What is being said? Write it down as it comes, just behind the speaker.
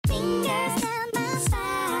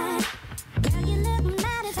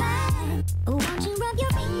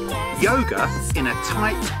Yoga in a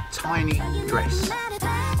tight, tiny dress.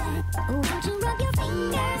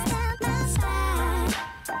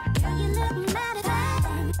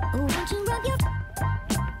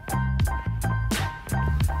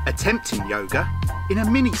 Attempting yoga in a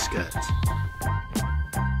miniskirt.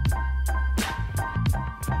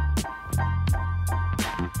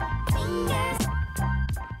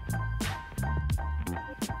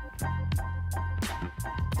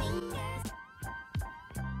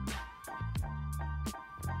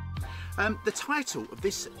 The title of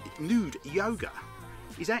this nude yoga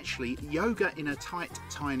is actually Yoga in a Tight,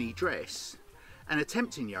 Tiny Dress and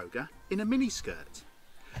Attempting Yoga in a Miniskirt.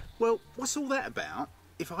 Well, what's all that about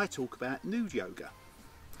if I talk about nude yoga?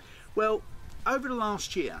 Well, over the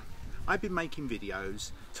last year, I've been making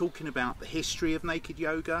videos talking about the history of naked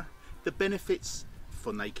yoga, the benefits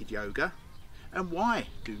for naked yoga, and why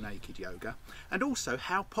do naked yoga, and also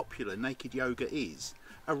how popular naked yoga is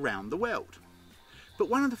around the world. But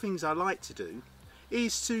one of the things I like to do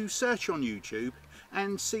is to search on YouTube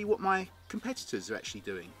and see what my competitors are actually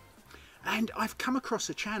doing. And I've come across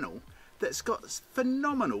a channel that's got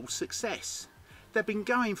phenomenal success. They've been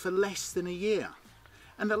going for less than a year.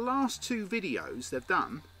 And the last two videos they've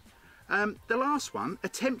done, the last one,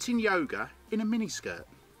 Attempting Yoga in a Miniskirt,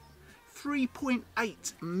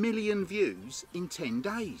 3.8 million views in 10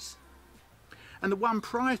 days. And the one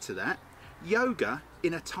prior to that, Yoga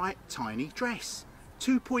in a Tight, Tiny Dress,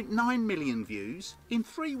 2.9 million views in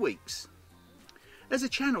 3 weeks. As a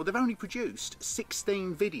channel, they've only produced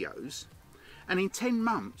 16 videos, and in 10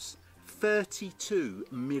 months, 32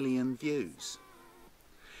 million views.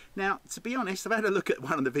 Now, to be honest, I've had a look at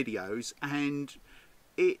one of the videos, and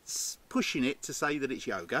it's pushing it to say that it's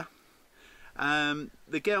yoga.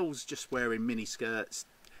 The girl's just wearing mini skirts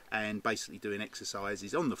and basically doing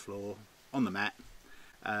exercises on the floor, on the mat,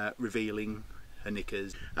 revealing her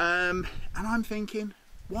knickers, and I'm thinking,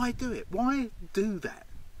 why do it? Why do that?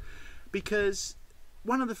 Because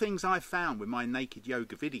one of the things I've found with my naked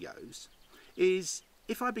yoga videos is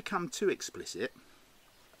if I become too explicit,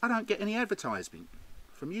 I don't get any advertisement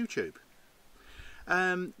from YouTube.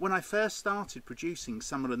 When I first started producing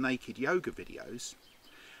some of the naked yoga videos,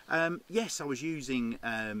 yes, I was using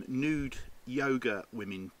nude yoga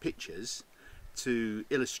women pictures to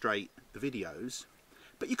illustrate the videos,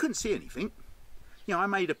 but you couldn't see anything. You know, I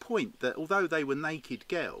made a point that although they were naked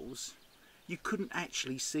girls, you couldn't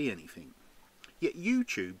actually see anything. Yet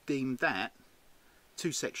YouTube deemed that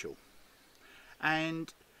too sexual.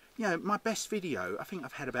 And, you know, my best video, I think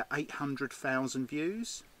I've had about 800,000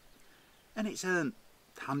 views, and it's earned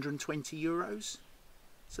 120 euros.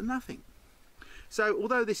 So nothing. So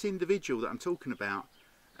although this individual that I'm talking about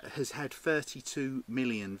has had 32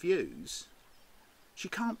 million views, she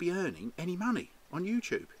can't be earning any money on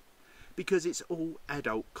YouTube, because it's all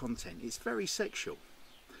adult content. It's very sexual.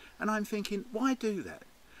 And I'm thinking, why do that?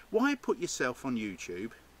 Why put yourself on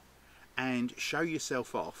YouTube and show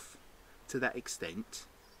yourself off to that extent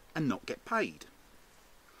and not get paid?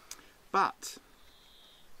 But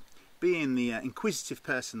being the inquisitive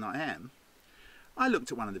person that I am, I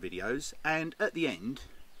looked at one of the videos, and at the end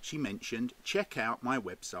she mentioned, check out my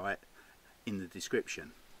website in the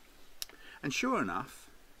description. And sure enough,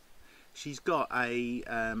 she's got a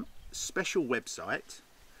special website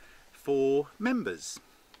for members,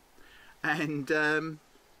 and for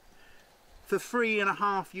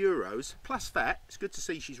 €3.50 plus VAT, it's good to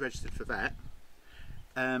see she's registered for VAT.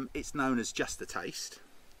 It's known as Just a Taste.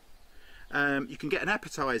 You can get an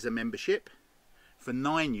appetizer membership for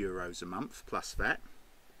 €9 a month plus VAT,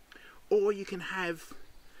 or you can have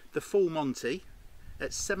the full Monty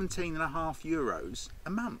at €17.50 a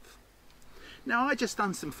month. Now, I just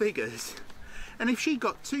done some figures, and if she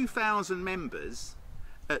got 2,000 members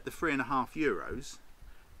at the €3.50,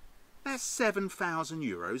 that's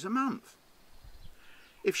 €7,000 a month.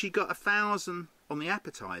 If she got 1,000 on the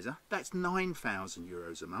appetizer, that's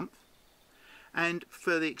 €9,000 a month. And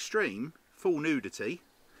for the extreme, full nudity,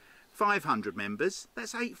 500 members,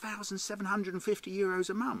 that's €8,750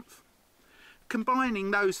 a month.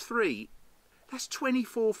 Combining those three, that's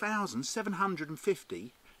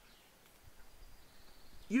 €24,750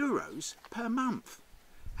 per month.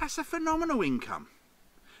 That's a phenomenal income.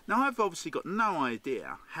 Now, I've obviously got no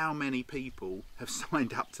idea how many people have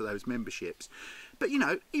signed up to those memberships, but you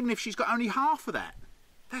know, even if she's got only half of that,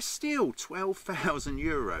 that's still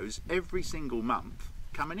 €12,000 every single month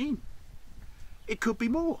coming in. It could be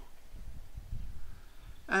more.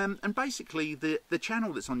 And basically the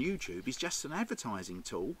channel that's on YouTube is just an advertising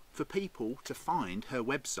tool for people to find her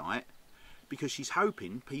website, because she's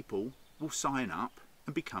hoping people will sign up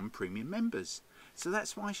and become premium members. So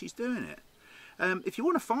that's why she's doing it. If you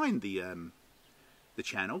want to find the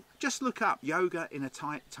channel, just look up yoga in a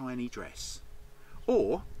tight tiny dress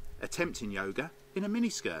or attempting yoga in a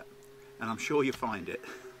miniskirt and I'm sure you'll find it.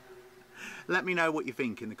 Let me know what you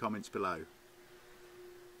think in the comments below.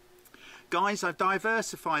 Guys, I've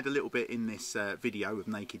diversified a little bit in this video of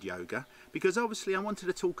naked yoga because obviously I wanted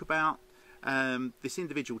to talk about this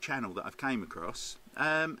individual channel that I've came across,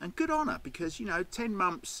 and good on her, because you know, 10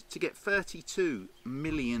 months to get 32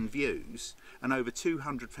 million views and over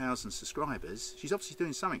 200,000 subscribers, she's obviously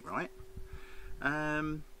doing something right.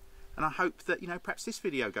 And I hope that, you know, perhaps this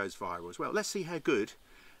video goes viral as well. Let's see how good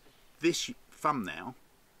this thumbnail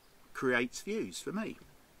creates views for me.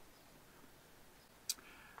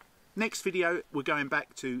 Next video, we're going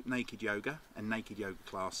back to naked yoga and naked yoga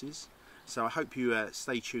classes, so I hope you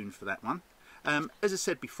stay tuned for that one. As I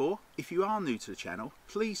said before, if you are new to the channel,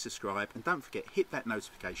 please subscribe and don't forget, hit that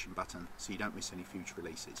notification button so you don't miss any future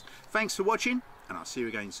releases. Thanks for watching and I'll see you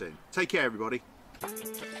again soon. Take care everybody.